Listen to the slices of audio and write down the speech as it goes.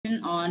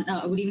session on,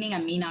 good evening,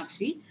 I'm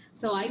Meenakshi.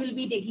 So I will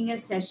be taking a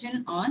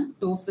session on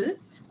TOEFL.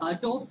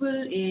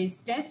 TOEFL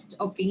is test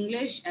of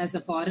English as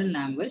a foreign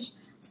language.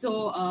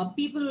 So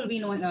people will be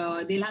knowing,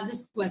 they'll have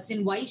this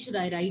question, why should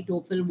I write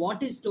TOEFL?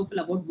 What is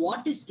TOEFL about?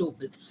 What is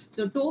TOEFL?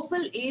 So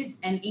TOEFL is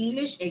an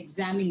English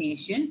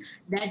examination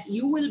that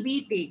you will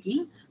be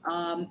taking,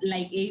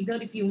 like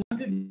either if you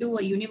want to do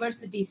a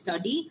university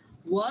study,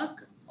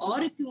 work, or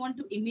if you want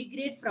to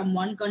immigrate from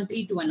one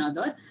country to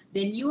another,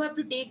 then you have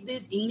to take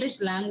this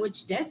English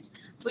language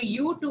test for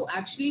you to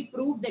actually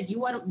prove that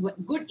you are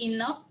good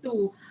enough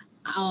to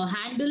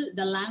handle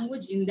the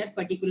language in that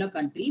particular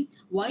country.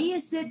 Why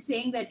is it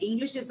saying that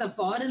English is a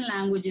foreign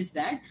language is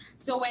that,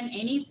 so when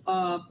any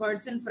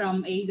person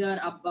from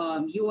either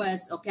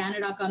US or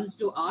Canada comes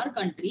to our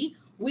country,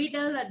 we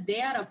tell that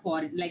they are a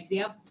foreign, like they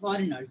are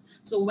foreigners.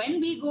 So when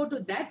we go to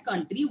that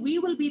country, we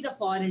will be the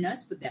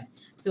foreigners for them.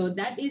 So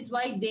that is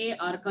why they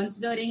are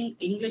considering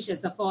English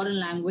as a foreign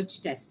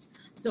language test.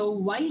 So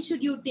why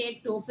should you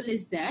take TOEFL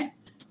is that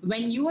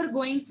when you are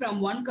going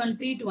from one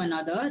country to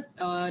another,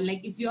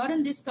 like if you are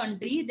in this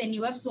country, then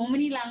you have so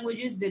many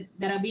languages that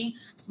are being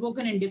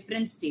spoken in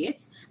different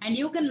states, and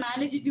you can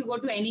manage if you go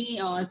to any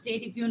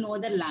state if you know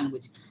the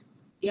language.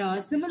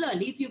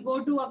 Similarly,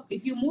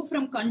 if you move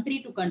from country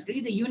to country,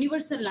 the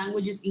universal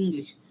language is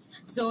English.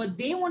 So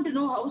they want to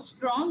know how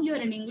strong you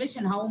are in English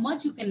and how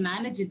much you can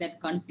manage in that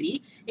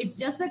country. It's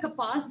just like a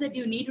pass that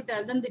you need to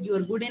tell them that you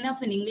are good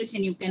enough in English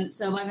and you can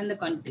survive in the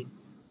country.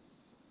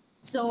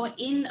 So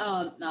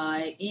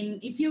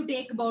if you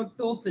take about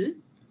TOEFL,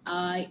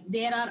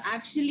 there are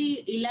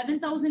actually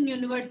 11,000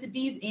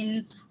 universities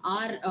in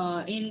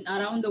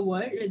around the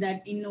world,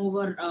 that in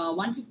over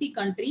 150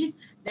 countries,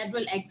 that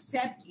will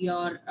accept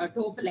your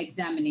TOEFL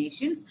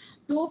examinations.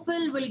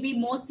 TOEFL will be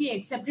mostly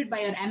accepted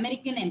by your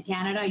American and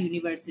Canada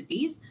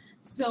universities.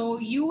 So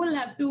you will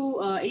have to,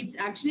 it's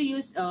actually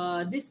used,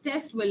 this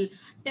test will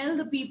tell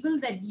the people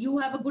that you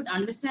have a good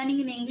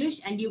understanding in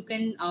English and you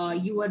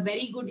are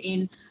very good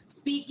in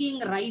speaking,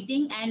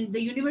 writing, and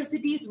the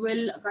universities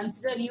will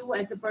consider you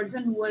as a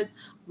person who is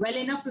well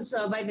enough to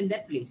survive in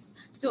that place.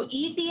 So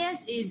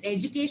ETS is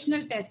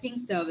Educational Testing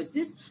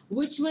Services,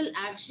 which will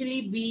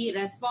actually be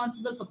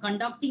responsible for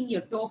conducting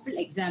your TOEFL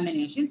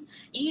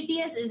examinations.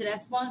 ETS is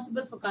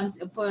responsible for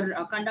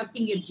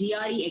conducting your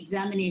GRE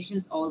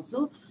examinations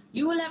also.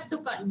 You will have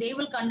to, they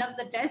will conduct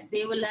the test.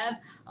 They will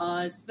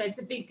have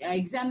specific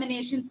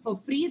examinations for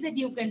free that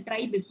you can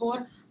try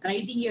before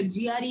writing your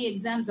GRE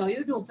exams or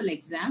your TOEFL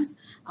exams.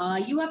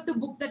 You have to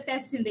book the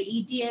test in the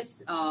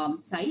ETS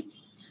site.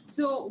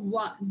 So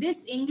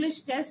this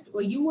English test,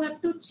 you have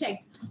to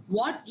check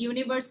what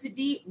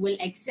university will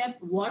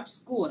accept what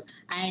score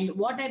and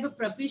what type of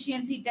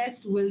proficiency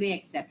test will they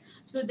accept.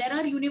 So there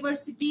are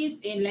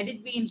universities in, let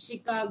it be in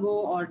Chicago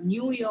or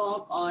New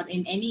York or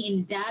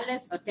in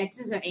Dallas or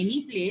Texas or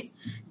any place,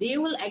 they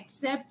will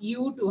accept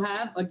you to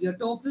have your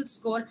TOEFL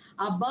score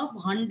above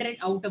 100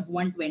 out of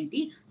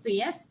 120. So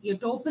yes, your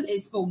TOEFL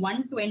is for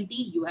 120.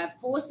 You have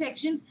 4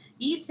 sections.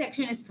 Each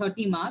section is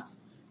 30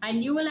 marks.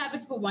 And you will have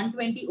it for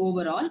 120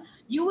 overall.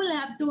 You will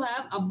have to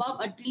have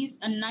above at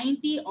least a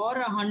 90 or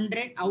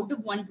 100 out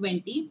of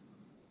 120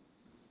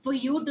 for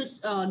you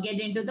to get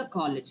into the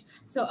college.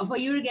 So for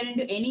you to get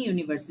into any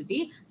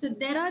university. So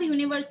there are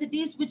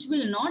universities which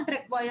will not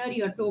require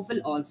your TOEFL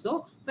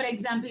also. For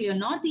example, your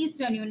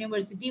Northeastern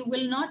University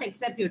will not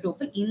accept your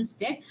TOEFL.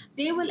 Instead,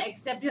 they will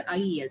accept your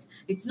IELTS.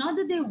 It's not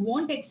that they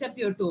won't accept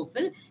your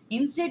TOEFL.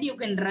 Instead, you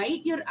can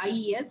write your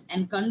IELTS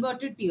and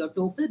convert it to your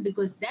TOEFL,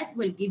 because that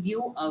will give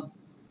you a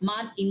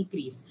mark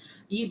increase.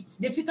 It's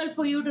difficult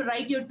for you to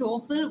write your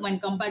TOEFL when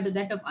compared to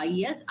that of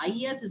IELTS.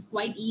 IELTS is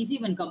quite easy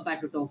when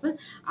compared to TOEFL.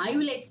 I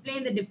will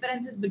explain the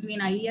differences between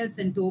IELTS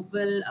and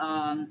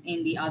TOEFL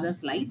in the other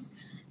slides.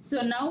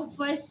 So now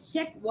first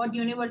check what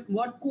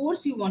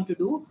course you want to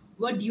do,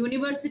 what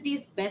university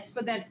is best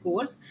for that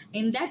course.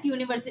 In that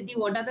university,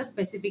 what are the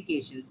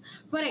specifications?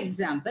 For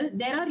example,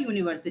 there are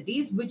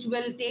universities which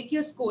will take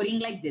your scoring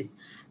like this.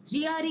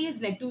 GRE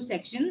is like 2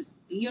 sections.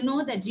 You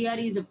know that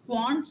GRE is of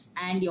quants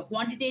and your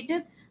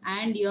quantitative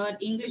and your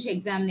English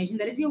examination,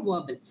 that is your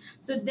verbal.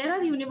 So there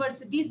are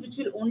universities which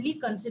will only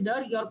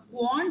consider your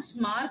quants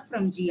mark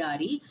from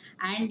GRE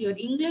and your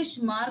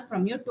English mark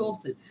from your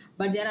TOEFL.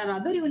 But there are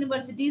other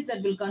universities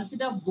that will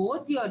consider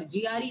both your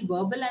GRE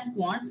verbal and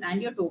quants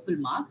and your TOEFL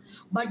mark.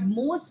 But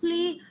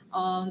mostly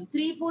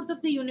 3/4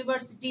 of the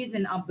universities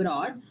in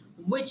abroad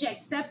which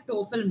accept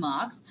TOEFL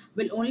marks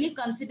will only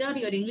consider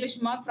your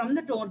English mark from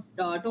the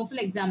TOEFL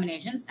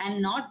examinations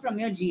and not from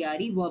your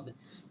GRE verbal.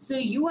 So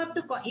you have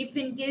to, if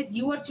in case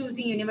you are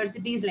choosing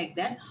universities like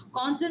that,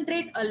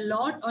 concentrate a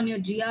lot on your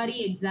GRE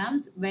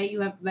exams, where you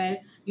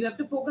have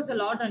to focus a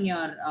lot on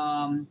your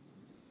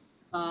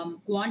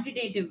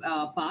quantitative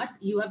part.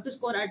 You have to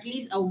score at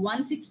least a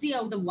 160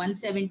 out of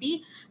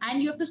 170,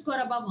 and you have to score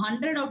above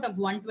 100 out of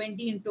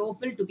 120 in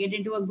TOEFL to get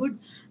into a good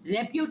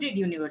reputed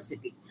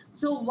university.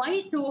 So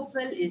why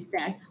TOEFL is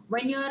that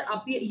when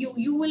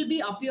you will be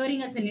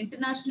appearing as an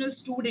international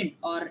student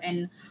or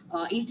an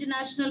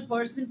international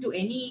person to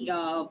any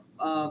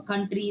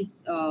country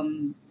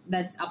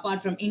that's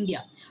apart from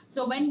India.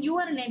 So when you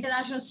are an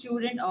international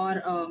student,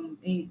 or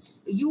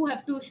you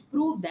have to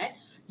prove that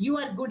you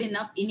are good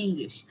enough in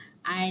English.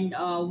 And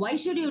why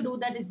should you do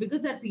that is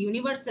because that's a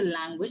universal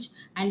language,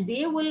 and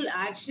they will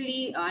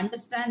actually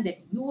understand that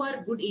you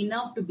are good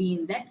enough to be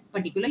in that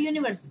particular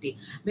university,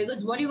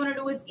 because what you're going to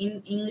do is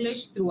in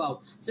English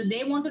throughout. So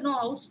they want to know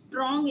how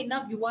strong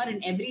enough you are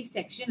in every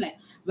section, like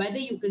whether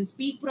you can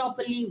speak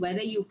properly,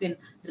 whether you can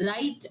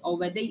write, or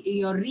whether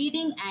your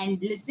reading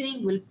and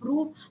listening will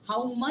prove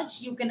how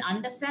much you can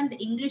understand the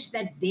English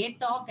that they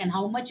talk and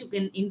how much you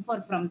can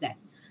infer from that.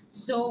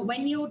 So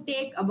when you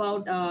take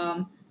about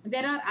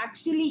there are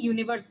actually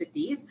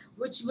universities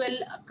which will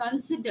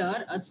consider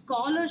a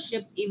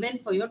scholarship even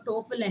for your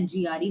TOEFL and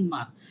GRE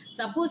mark.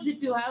 Suppose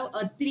if you have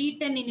a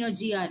 310 in your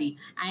GRE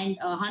and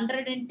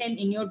 110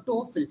 in your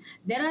TOEFL,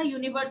 there are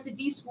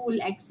universities who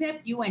will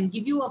accept you and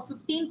give you a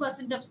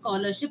 15% of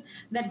scholarship.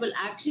 That will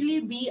actually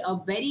be a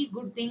very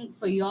good thing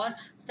for your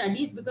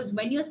studies, because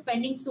when you're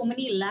spending so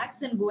many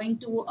lakhs and going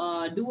to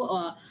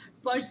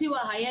pursue a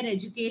higher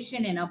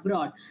education in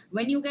abroad,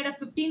 when you get a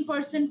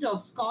 15% of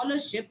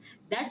scholarship,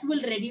 that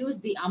will reduce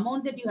the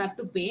amount that you have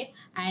to pay,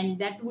 and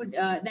that would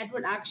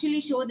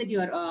actually show that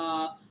you're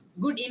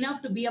good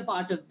enough to be a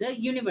part of the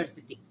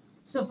university.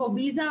 So for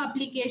visa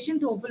application,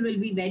 TOEFL will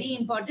be very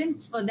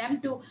important for them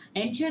to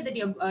ensure that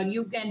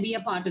you can be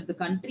a part of the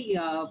country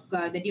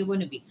that you're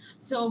going to be.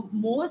 So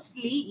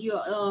mostly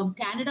your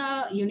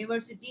Canada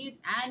universities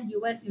and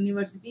US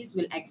universities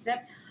will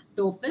accept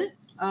TOEFL.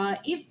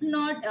 If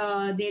not,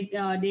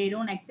 they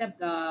don't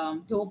accept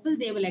TOEFL,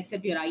 they will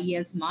accept your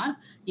IELTS mark.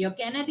 Your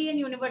Canadian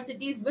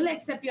universities will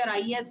accept your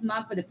IELTS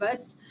mark for the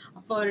first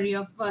for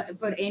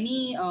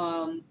any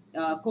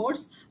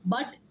course,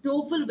 but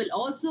TOEFL will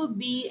also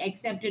be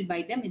accepted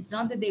by them. It's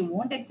not that they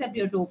won't accept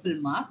your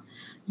TOEFL mark.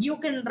 You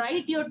can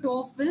write your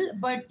TOEFL,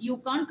 but you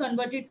can't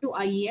convert it to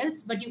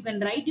IELTS. But you can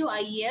write your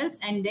IELTS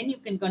and then you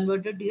can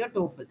convert it to your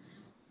TOEFL.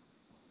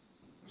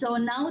 So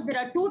now there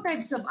are two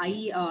types of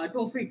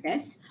TOEFL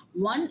test.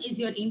 One is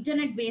your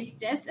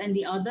internet-based test and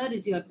the other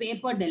is your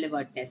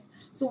paper-delivered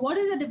test. So what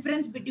is the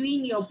difference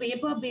between your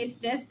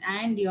paper-based test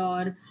and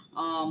your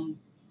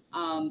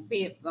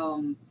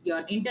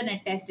your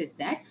internet test is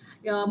that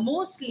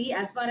mostly,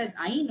 as far as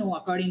I know,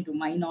 according to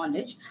my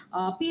knowledge,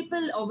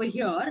 people over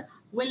here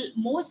will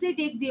mostly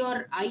take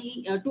your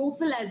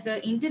TOEFL as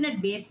the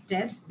internet-based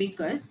test,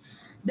 because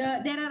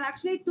there are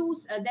actually two.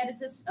 There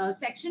is a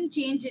section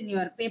change in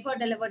your paper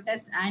delivered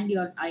test and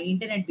your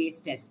internet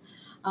based test.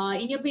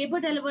 In your paper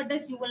delivered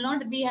test, you will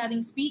not be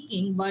having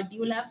speaking, but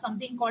you will have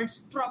something called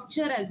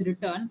structure as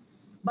written.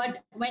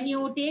 But when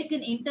you take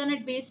an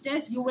internet based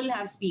test, you will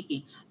have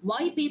speaking.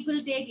 Why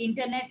people take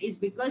internet is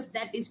because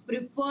that is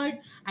preferred,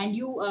 and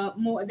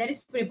that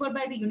is preferred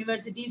by the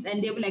universities,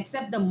 and they will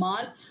accept the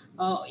mark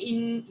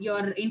in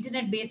your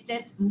internet based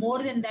test more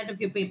than that of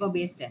your paper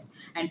based test.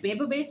 And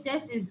paper based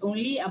test is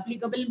only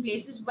applicable in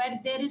places where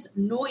there is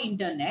no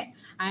internet,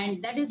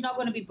 and that is not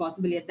going to be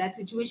possible yet. That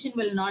situation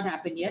will not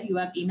happen here. You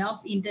have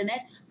enough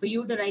internet for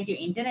you to write your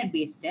internet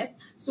based test.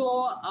 So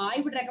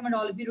I would recommend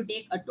all of you to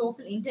take a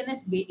TOEFL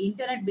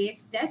internet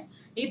based test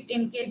if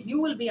in case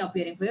you will be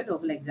appearing for your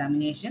TOEFL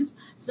examinations.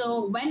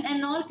 So when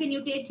and all can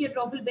you take your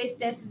TOEFL based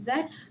test is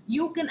that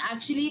you can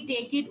actually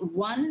take it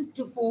 1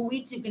 to 4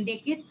 weeks. You can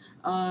take it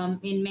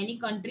in many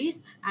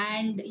countries,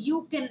 and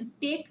you can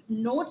take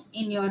notes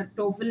in your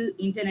TOEFL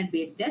internet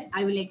based test.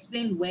 I will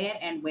explain where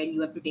and when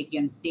you have to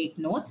take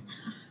notes.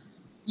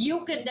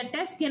 The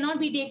test cannot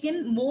be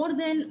taken more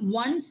than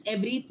once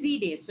every 3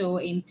 days. So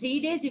in 3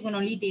 days, you can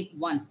only take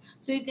once.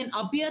 So you can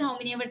appear how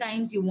many ever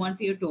times you want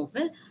for your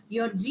TOEFL.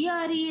 Your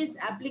GRE is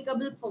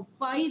applicable for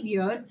 5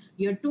 years.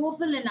 Your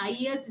TOEFL and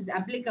IELTS is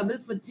applicable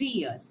for 3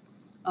 years.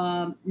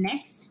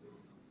 Next,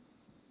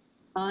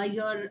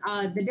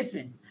 the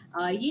difference.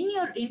 In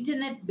your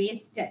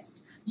internet-based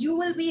test, you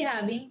will be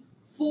having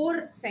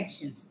 4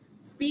 sections: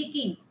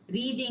 speaking,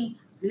 reading,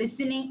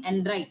 listening,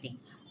 and writing.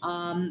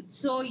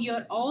 So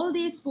all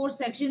these 4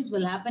 sections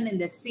will happen in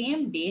the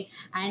same day,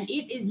 and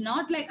it is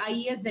not like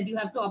IELTS that you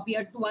have to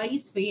appear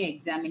twice for your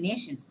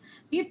examinations.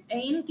 If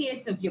in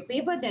case of your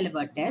paper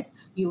delivered test,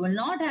 you will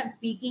not have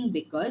speaking,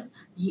 because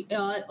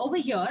over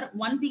here,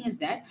 one thing is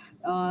that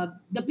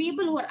the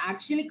people who are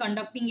actually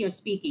conducting your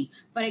speaking,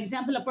 for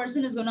example, a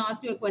person is going to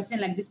ask you a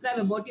question like describe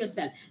about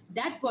yourself.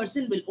 That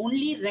person will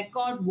only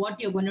record what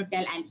you're going to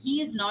tell, and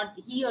he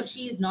or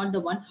she is not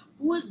the one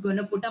who is going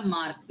to put a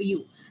mark for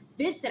you.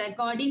 This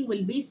recording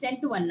will be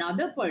sent to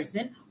another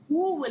person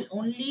who will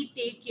only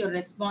take your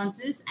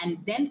responses and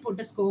then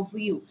put a score for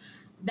you.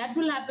 That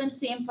will happen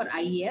same for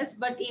IELTS,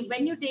 but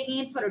when you're taking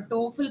it for a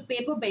TOEFL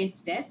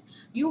paper-based test,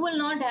 you will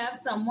not have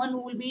someone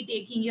who will be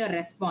taking your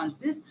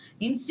responses.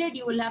 Instead,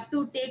 you will have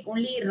to take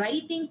only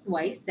writing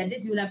twice. That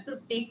is, you will have to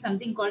take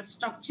something called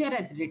structure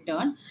as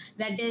written.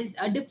 That is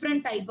a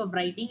different type of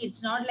writing.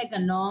 It's not like a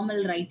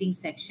normal writing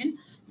section.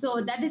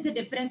 So that is the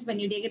difference when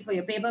you take it for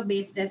your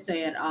paper-based test or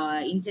your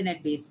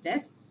internet-based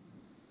test.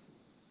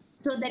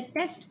 So the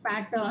test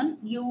pattern,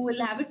 you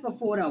will have it for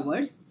 4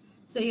 hours.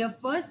 So your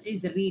first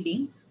is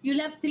reading.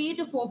 You'll have 3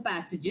 to 4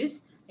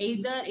 passages.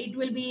 Either it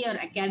will be your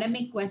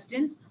academic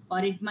questions, or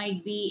it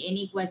might be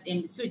any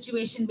question,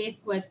 situation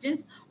based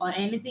questions, or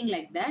anything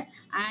like that.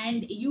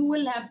 And you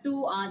will have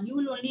to, you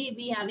will only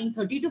be having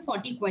 30 to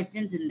 40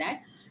 questions in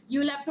that.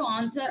 You will have to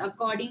answer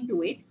according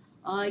to it.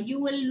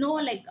 You will know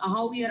like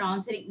how you're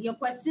answering. Your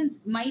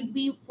questions might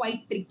be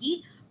quite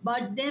tricky,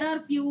 but there are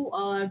few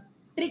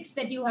tricks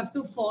that you have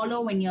to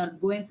follow when you're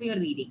going for your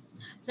reading.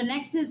 So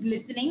next is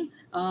listening.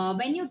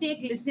 When you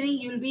take listening,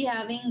 you'll be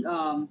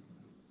having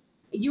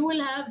you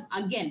will have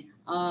again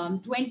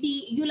 20,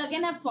 you'll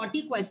again have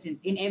 40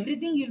 questions in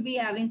everything. You'll be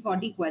having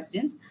 40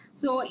 questions.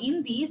 So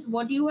in these,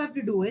 what you have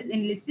to do is,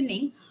 in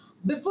listening,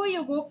 before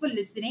you go for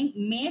listening,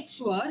 make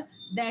sure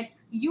that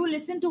you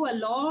listen to a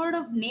lot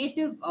of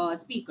native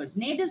speakers.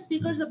 Native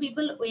speakers are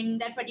people in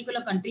that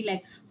particular country.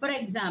 Like for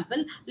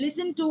example,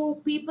 listen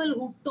to people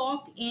who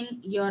talk in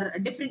your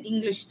different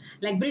English,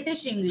 like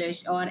British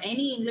English or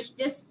any English.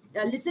 Just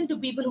listen to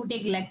people who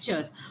take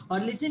lectures, or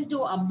listen to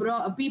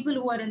abroad people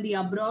who are in the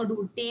abroad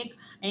who take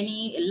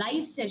any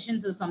live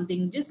sessions or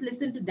something. Just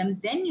listen to them,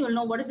 then you'll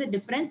know what is the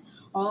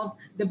difference of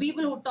the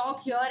people who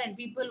talk here and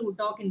people who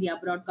talk in the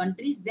abroad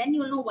countries. Then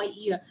you'll know why.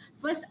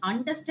 First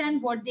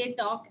understand what they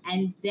talk,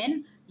 and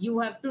then you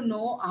have to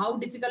know how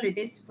difficult it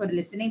is for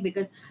listening,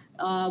 because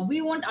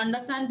we won't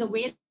understand the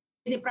way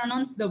they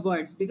pronounce the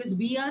words, because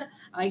we are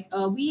like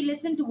we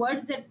listen to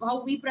words that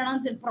how we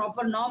pronounce in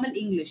proper normal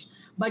English,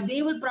 but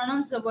they will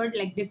pronounce the word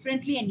like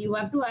differently. And you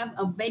have to have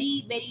a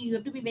very you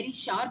have to be very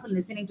sharp in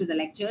listening to the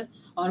lectures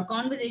or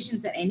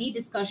conversations or any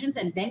discussions,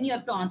 and then you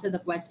have to answer the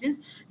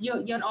questions.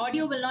 Your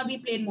audio will not be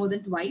played more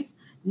than twice.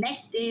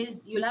 Next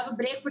is, you'll have a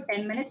break for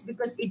 10 minutes,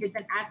 because it is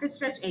an active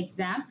stretch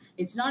exam.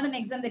 It's not an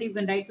exam that you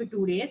can write for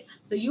 2 days.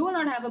 So you will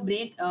not have a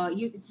break.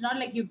 It's not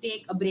like you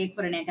take a break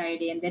for an entire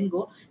day and then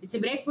go. It's a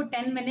break for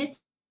 10 minutes.